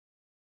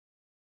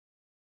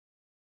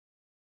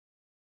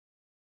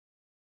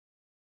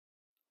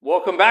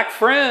Welcome back,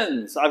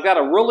 friends. I've got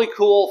a really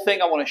cool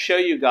thing I want to show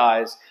you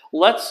guys.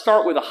 Let's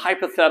start with a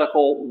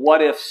hypothetical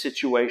what-if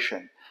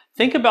situation.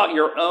 Think about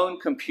your own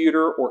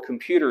computer or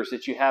computers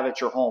that you have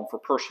at your home for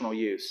personal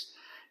use.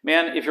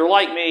 Man, if you're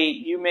like me,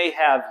 you may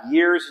have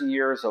years and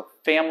years of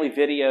family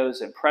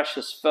videos and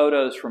precious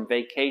photos from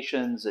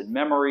vacations and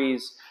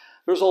memories.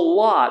 There's a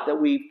lot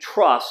that we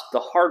trust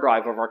the hard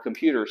drive of our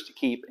computers to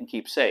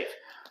keep safe.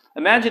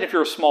 Imagine if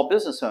you're a small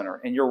business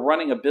owner and you're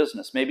running a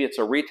business. Maybe it's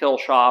a retail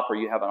shop or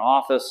you have an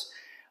office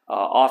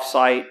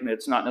off-site.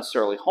 It's not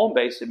necessarily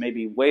home-based. It may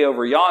be way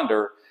over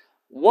yonder.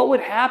 What would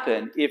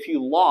happen if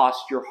you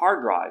lost your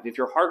hard drive? If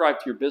your hard drive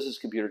to your business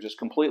computer just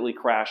completely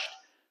crashed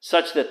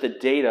such that the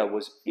data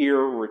was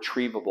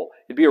irretrievable?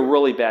 It'd be a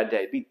really bad day.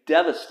 It'd be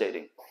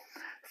devastating.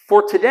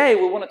 For today,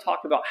 we want to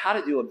talk about how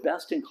to do a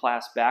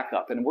best-in-class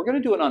backup. And we're going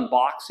to do an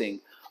unboxing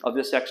of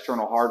this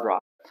external hard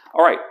drive.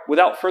 All right,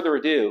 without further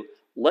ado,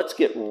 let's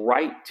get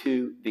right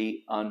to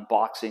the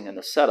unboxing and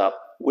the setup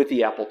with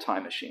the Apple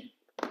Time Machine.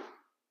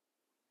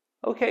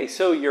 Okay,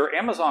 so your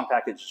Amazon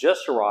package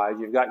just arrived.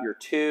 You've got your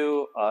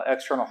two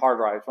external hard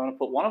drives. I'm going to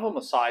put one of them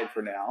aside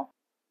for now.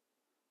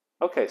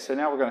 Okay, so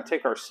now we're going to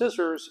take our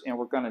scissors and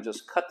we're going to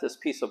just cut this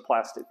piece of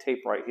plastic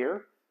tape right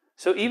here.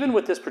 So even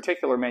with this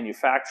particular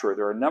manufacturer,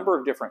 there are a number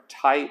of different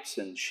types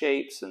and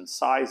shapes and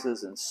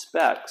sizes and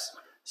specs.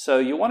 So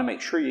you want to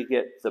make sure you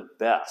get the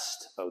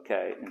best,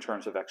 okay, in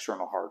terms of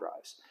external hard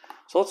drives.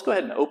 So let's go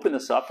ahead and open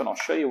this up and I'll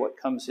show you what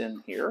comes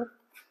in here.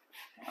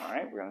 All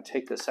right, we're going to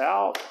take this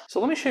out. So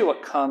let me show you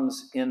what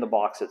comes in the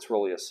box that's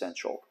really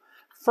essential.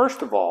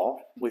 First of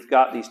all, we've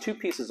got these two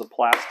pieces of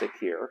plastic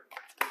here.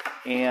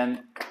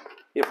 And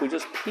if we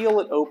just peel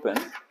it open,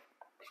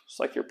 just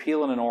like you're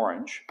peeling an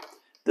orange,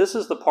 this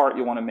is the part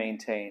you want to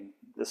maintain.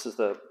 This is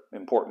the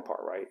important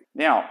part, right?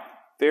 Now,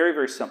 very,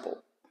 very simple.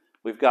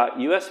 We've got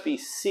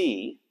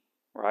USB-C,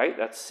 right?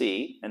 That's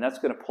C, and that's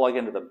going to plug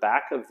into the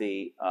back of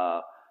the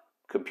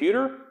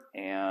computer,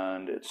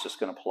 and it's just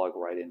going to plug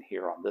right in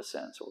here on this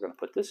end. So we're going to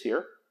put this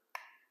here.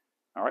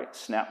 All right,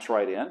 snaps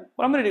right in.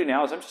 What I'm going to do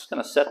now is I'm just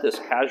going to set this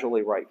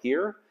casually right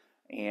here,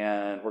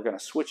 and we're going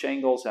to switch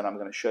angles, and I'm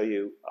going to show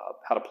you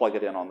how to plug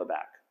it in on the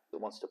back. It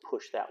wants to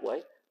push that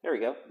way. There we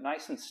go,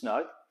 nice and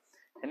snug.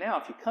 And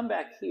now if you come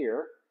back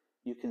here,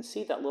 you can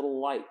see that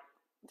little light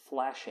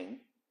flashing.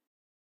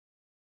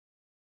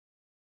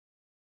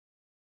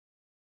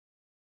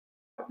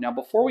 Now,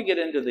 before we get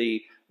into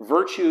the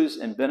virtues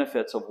and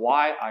benefits of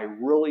why I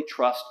really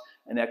trust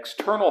an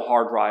external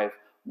hard drive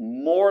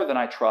more than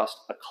I trust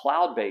a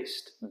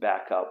cloud-based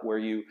backup, where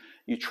you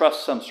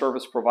trust some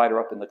service provider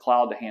up in the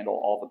cloud to handle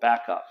all the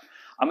backup,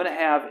 I'm going to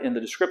have in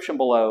the description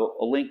below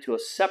a link to a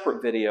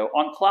separate video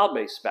on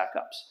cloud-based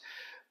backups.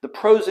 The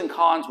pros and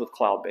cons with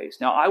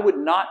cloud-based. Now, I would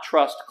not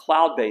trust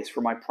cloud-based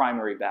for my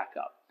primary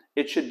backup.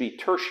 It should be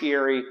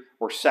tertiary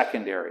or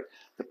secondary.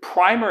 The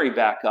primary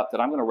backup that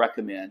I'm going to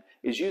recommend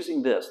is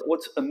using this.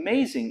 What's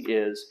amazing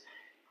is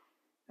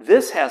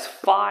this has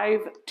 5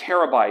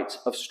 terabytes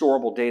of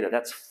storable data.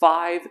 That's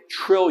 5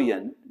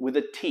 trillion, with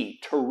a T,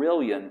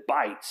 trillion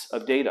bytes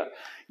of data.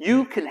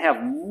 You can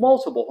have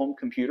multiple home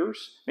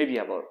computers. Maybe you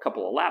have a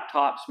couple of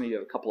laptops, maybe you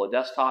have a couple of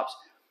desktops.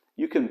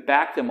 You can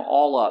back them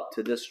all up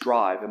to this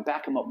drive and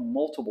back them up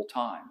multiple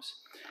times.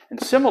 And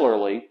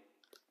similarly,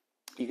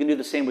 you can do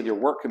the same with your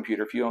work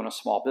computer if you own a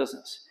small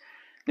business.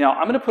 Now,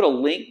 I'm going to put a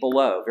link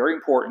below, very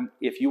important,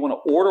 if you want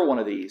to order one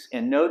of these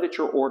and know that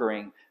you're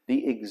ordering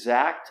the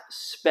exact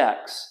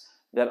specs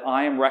that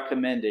I am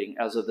recommending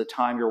as of the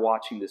time you're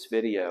watching this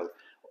video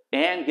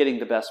and getting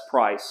the best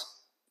price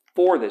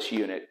for this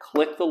unit.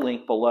 Click the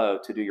link below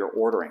to do your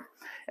ordering.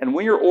 And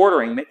when you're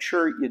ordering, make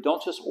sure you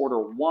don't just order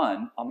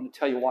one. I'm going to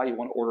tell you why you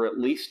want to order at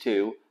least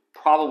 2,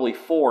 probably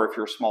 4 if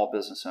you're a small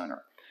business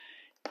owner.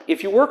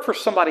 If you work for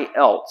somebody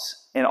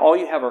else and all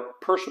you have are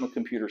personal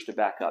computers to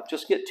back up,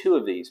 just get 2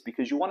 of these,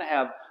 because you want to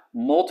have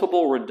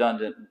multiple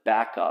redundant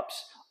backups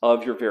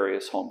of your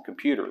various home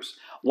computers.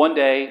 One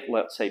day,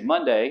 let's say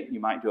Monday,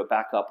 you might do a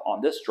backup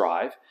on this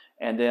drive,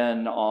 and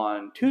then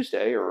on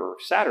Tuesday or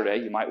Saturday,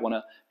 you might want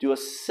to do a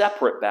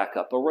separate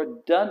backup, a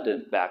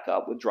redundant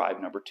backup with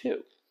drive number 2.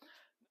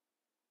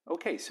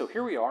 Okay, so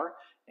here we are,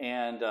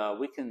 and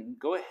we can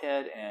go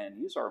ahead and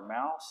use our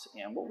mouse,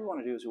 and what we want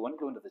to do is we want to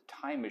go into the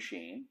Time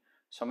Machine.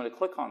 So I'm going to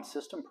click on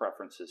System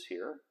Preferences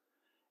here,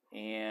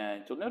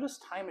 and you'll notice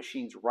Time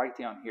Machine's right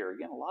down here.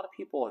 Again, a lot of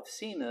people have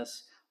seen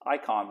this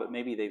icon, but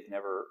maybe they've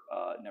never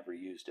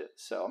used it.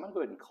 So I'm going to go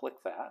ahead and click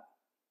that.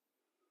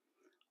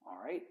 All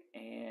right,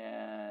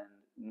 and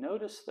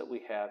notice that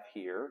we have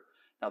here,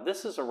 now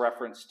this is a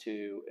reference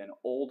to an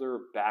older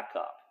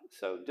backup,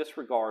 so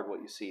disregard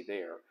what you see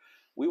there.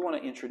 We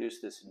want to introduce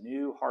this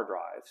new hard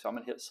drive, so I'm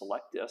going to hit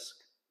Select Disk.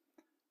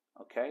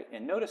 Okay,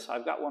 and notice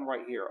I've got one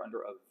right here under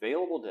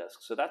Available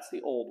Disk. So that's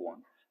the old one.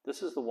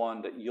 This is the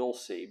one that you'll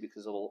see,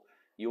 because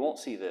you won't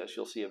see this.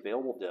 You'll see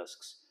Available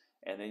Disks,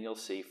 and then you'll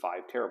see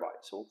 5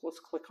 terabytes. So let's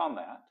click on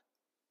that.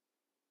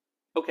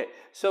 Okay,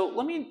 so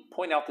let me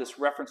point out this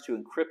reference to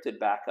encrypted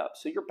backups.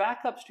 So your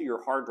backups to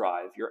your hard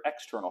drive, your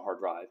external hard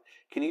drive,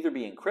 can either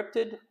be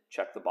encrypted,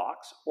 check the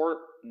box, or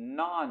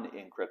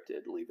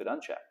non-encrypted, leave it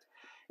unchecked.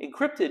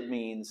 Encrypted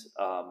means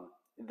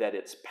that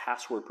it's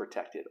password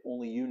protected.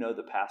 Only you know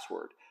the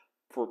password.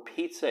 For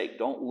Pete's sake,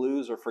 don't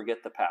lose or forget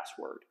the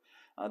password.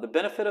 The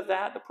benefit of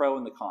that, the pro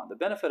and the con. The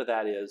benefit of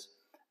that is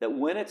that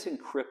when it's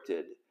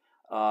encrypted,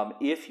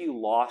 if you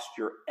lost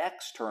your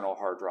external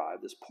hard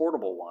drive, this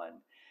portable one,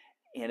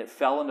 and it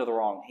fell into the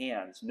wrong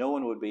hands, no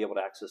one would be able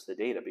to access the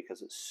data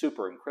because it's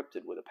super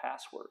encrypted with a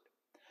password.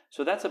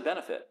 So that's a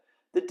benefit.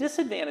 The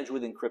disadvantage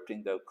with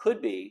encrypting, though,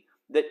 could be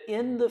that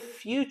in the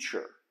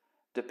future,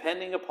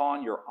 depending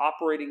upon your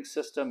operating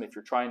system, if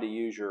you're trying to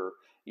use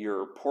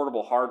your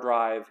portable hard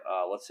drive,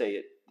 let's say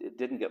it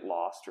didn't get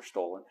lost or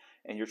stolen,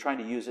 and you're trying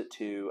to use it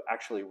to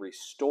actually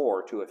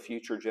restore to a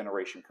future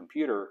generation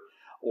computer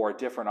or a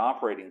different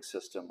operating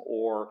system,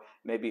 or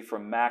maybe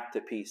from Mac to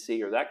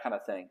PC or that kind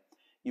of thing,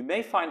 you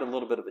may find a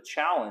little bit of a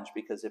challenge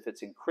because if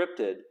it's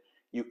encrypted,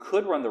 you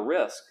could run the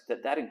risk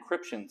that that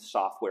encryption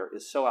software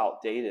is so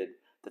outdated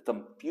that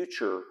the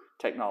future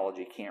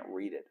technology can't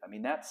read it. I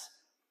mean, that's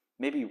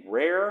maybe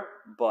rare,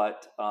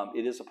 but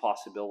it is a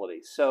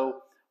possibility. So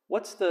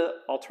what's the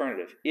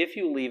alternative? If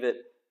you leave it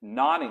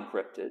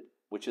non-encrypted,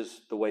 which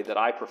is the way that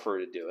I prefer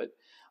to do it,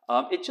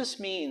 it just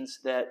means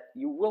that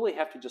you really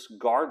have to just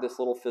guard this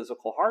little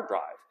physical hard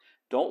drive.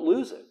 Don't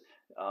lose it.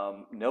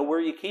 Know where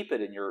you keep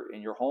it in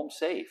your home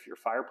safe, your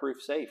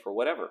fireproof safe, or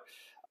whatever.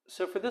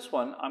 So for this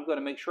one, I'm going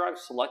to make sure I've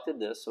selected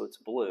this so it's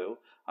blue.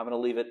 I'm going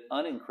to leave it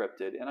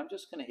unencrypted, and I'm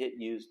just going to hit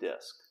Use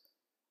Disk.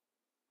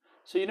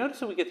 So you notice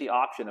that we get the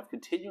option of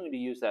continuing to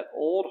use that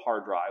old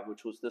hard drive,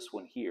 which was this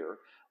one here,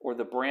 or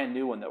the brand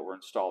new one that we're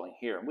installing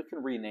here. And we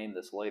can rename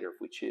this later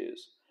if we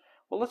choose.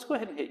 Well, let's go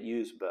ahead and hit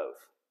Use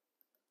Both.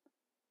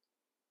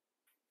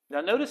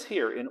 Now notice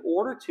here, in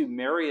order to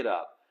marry it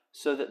up,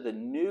 so that the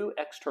new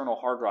external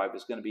hard drive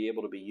is going to be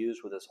able to be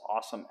used with this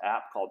awesome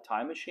app called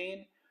Time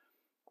Machine,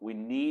 we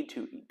need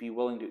to be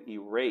willing to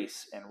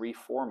erase and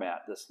reformat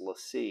this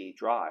LaCie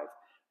drive.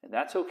 And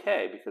that's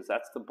okay because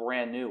that's the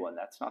brand new one.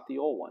 That's not the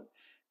old one.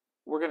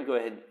 We're going to go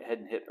ahead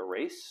and hit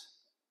Erase.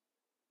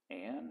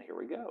 And here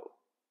we go.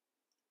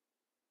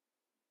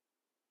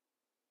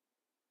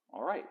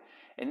 All right.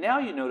 And now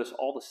you notice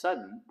all of a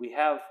sudden we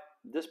have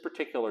this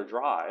particular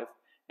drive.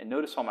 And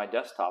notice on my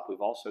desktop,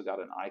 we've also got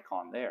an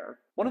icon there.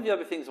 One of the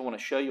other things I want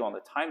to show you on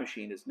the Time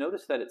Machine is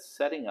notice that it's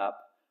setting up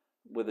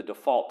with a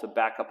default to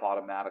back up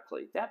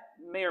automatically. That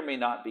may or may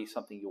not be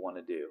something you want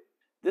to do.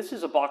 This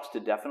is a box to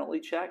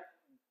definitely check.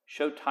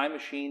 Show Time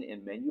Machine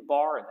in menu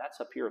bar, and that's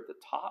up here at the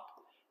top.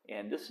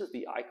 And this is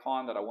the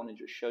icon that I wanted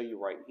to show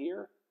you right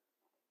here.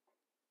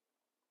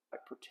 I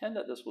pretend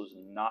that this was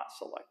not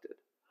selected.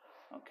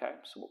 Okay,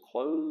 so we'll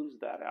close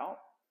that out.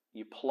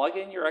 You plug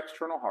in your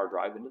external hard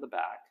drive into the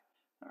back.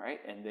 All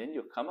right, and then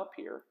you'll come up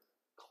here,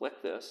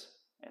 click this,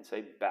 and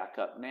say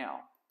Backup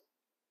Now.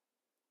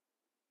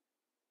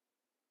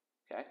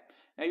 Okay,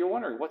 now you're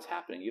wondering what's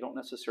happening. You don't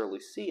necessarily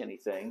see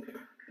anything,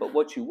 but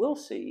what you will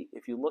see,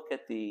 if you look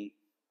at the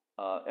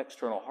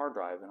external hard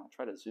drive, and I'll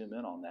try to zoom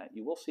in on that,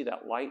 you will see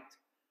that light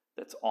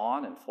that's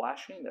on and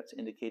flashing. That's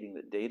indicating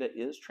that data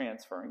is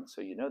transferring, so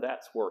you know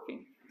that's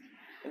working.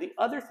 And the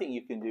other thing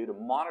you can do to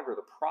monitor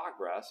the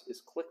progress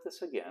is click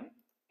this again.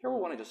 Here we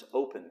want to just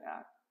open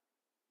that.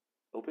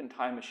 Open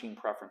Time Machine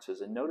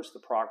Preferences and notice the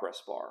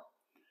progress bar.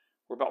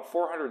 We're about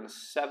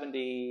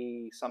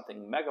 470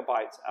 something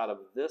megabytes out of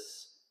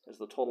this as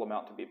the total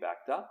amount to be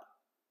backed up.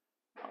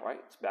 All right,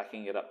 it's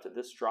backing it up to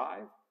this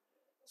drive.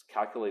 It's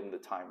calculating the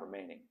time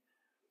remaining.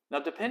 Now,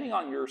 depending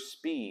on your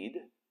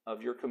speed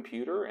of your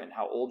computer and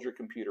how old your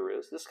computer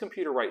is, this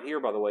computer right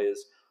here, by the way,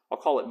 is, I'll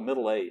call it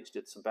middle-aged.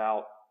 It's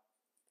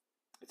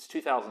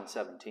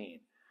 2017.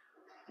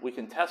 We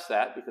can test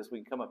that because we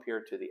can come up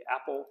here to the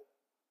Apple.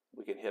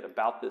 We can hit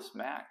About This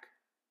Mac,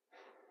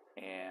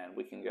 and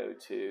we can go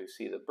to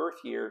see the birth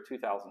year,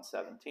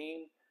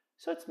 2017,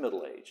 so it's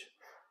middle age.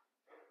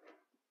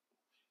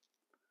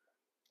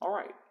 All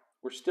right,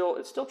 it's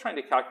still trying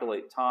to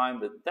calculate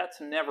time, but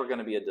that's never going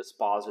to be a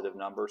dispositive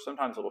number.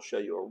 Sometimes it'll show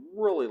you a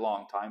really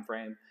long time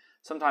frame,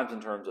 sometimes in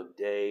terms of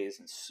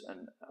days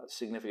and a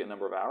significant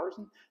number of hours,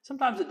 and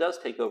sometimes it does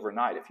take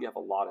overnight if you have a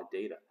lot of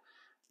data.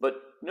 But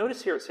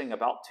notice here it's saying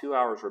about 2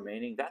 hours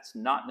remaining. That's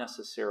not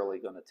necessarily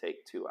going to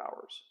take 2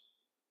 hours.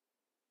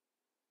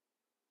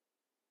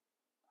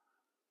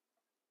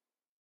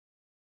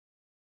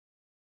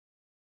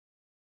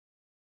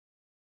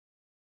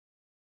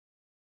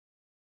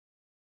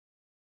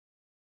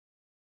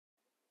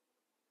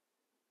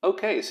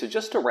 Okay, so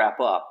just to wrap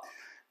up,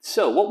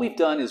 so what we've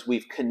done is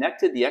we've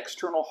connected the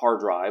external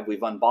hard drive,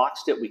 we've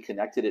unboxed it, we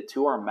connected it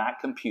to our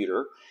Mac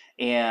computer,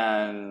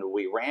 and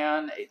we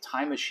ran a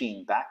Time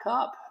Machine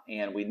backup,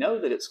 and we know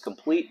that it's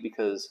complete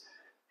because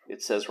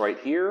it says right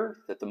here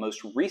that the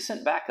most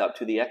recent backup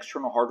to the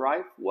external hard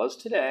drive was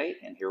today,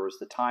 and here was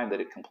the time that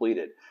it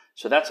completed.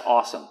 So that's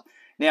awesome.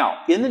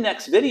 Now, in the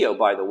next video,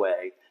 by the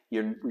way,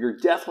 you're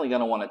definitely going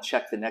to want to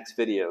check the next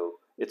video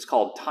It's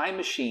called Time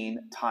Machine,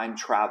 Time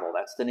Travel.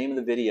 That's the name of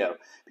the video,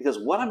 because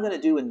what I'm going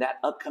to do in that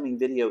upcoming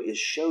video is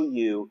show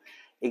you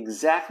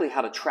exactly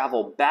how to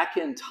travel back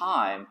in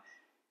time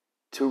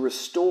to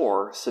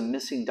restore some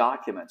missing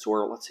documents.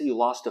 Or let's say you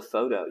lost a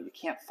photo. You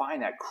can't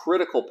find that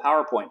critical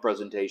PowerPoint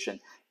presentation.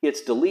 It's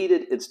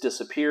deleted, it's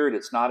disappeared,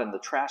 it's not in the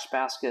trash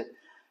basket.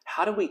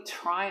 How do we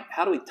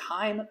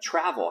time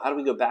travel? How do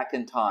we go back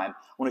in time?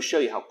 I want to show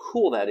you how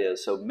cool that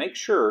is. So make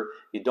sure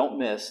you don't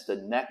miss the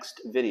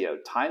next video,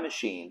 Time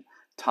Machine,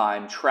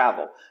 Time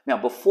Travel. Now,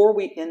 before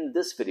we end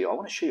this video, I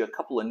want to show you a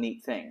couple of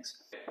neat things.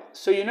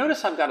 So you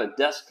notice I've got a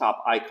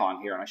desktop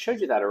icon here, and I showed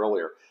you that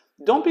earlier.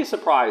 Don't be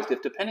surprised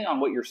if, depending on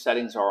what your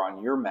settings are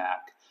on your Mac,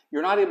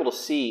 you're not able to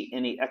see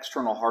any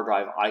external hard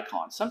drive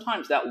icon.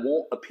 Sometimes that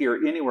won't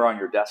appear anywhere on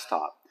your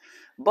desktop.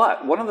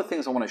 But one of the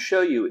things I want to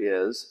show you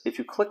is, if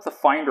you click the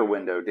Finder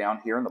window down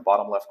here in the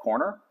bottom left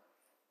corner,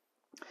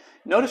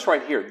 notice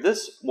right here,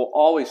 this will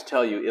always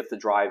tell you if the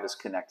drive is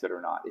connected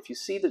or not. If you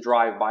see the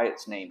drive by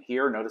its name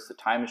here, notice the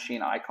Time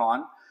Machine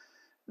icon.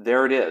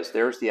 There it is.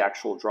 There's the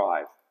actual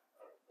drive.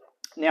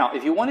 Now,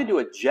 if you wanted to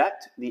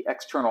eject the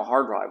external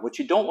hard drive, what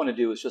you don't want to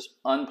do is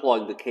just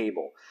unplug the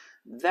cable.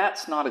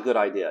 That's not a good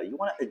idea. You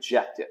want to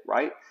eject it,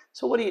 right?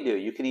 So what do?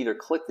 You can either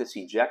click this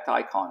eject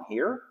icon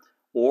here,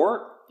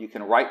 or you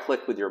can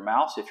right-click with your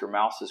mouse if your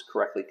mouse is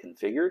correctly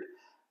configured,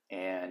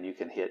 and you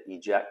can hit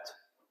eject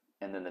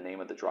and then the name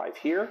of the drive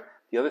here.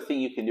 The other thing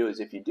you can do is,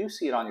 if you do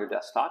see it on your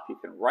desktop, you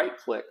can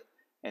right-click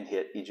and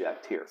hit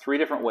eject here. 3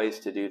 different ways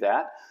to do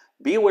that.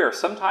 Be aware,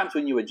 sometimes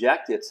when you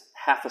eject, it's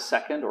half a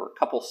second or a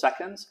couple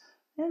seconds,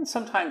 and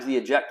sometimes the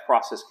eject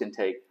process can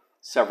take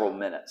several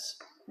minutes.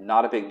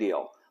 Not a big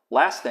deal.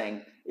 Last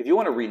thing, if you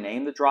want to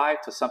rename the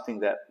drive to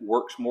something that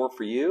works more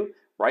for you,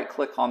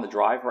 right-click on the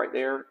drive right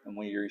there, and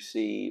where you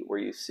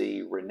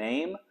see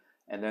rename,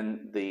 and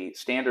then the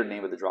standard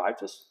name of the drive,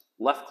 just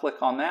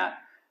left-click on that.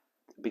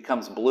 It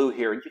becomes blue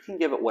here, and you can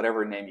give it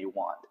whatever name you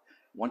want.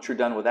 Once you're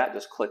done with that,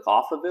 just click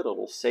off of it.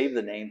 It'll save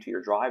the name to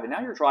your drive, and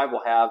now your drive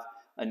will have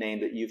a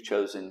name that you've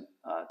chosen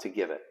to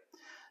give it.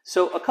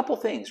 So a couple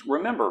things.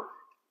 Remember,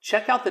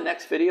 check out the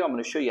next video. I'm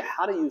going to show you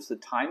how to use the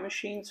Time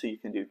Machine so you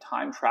can do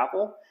time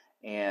travel,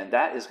 and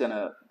that is going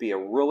to be a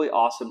really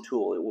awesome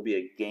tool. It will be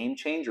a game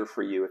changer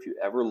for you if you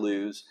ever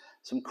lose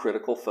some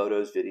critical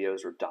photos,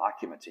 videos, or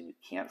documents and you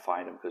can't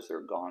find them because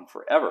they're gone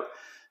forever.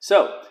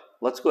 So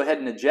let's go ahead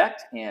and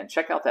eject and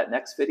check out that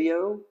next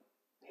video.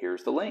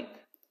 Here's the link.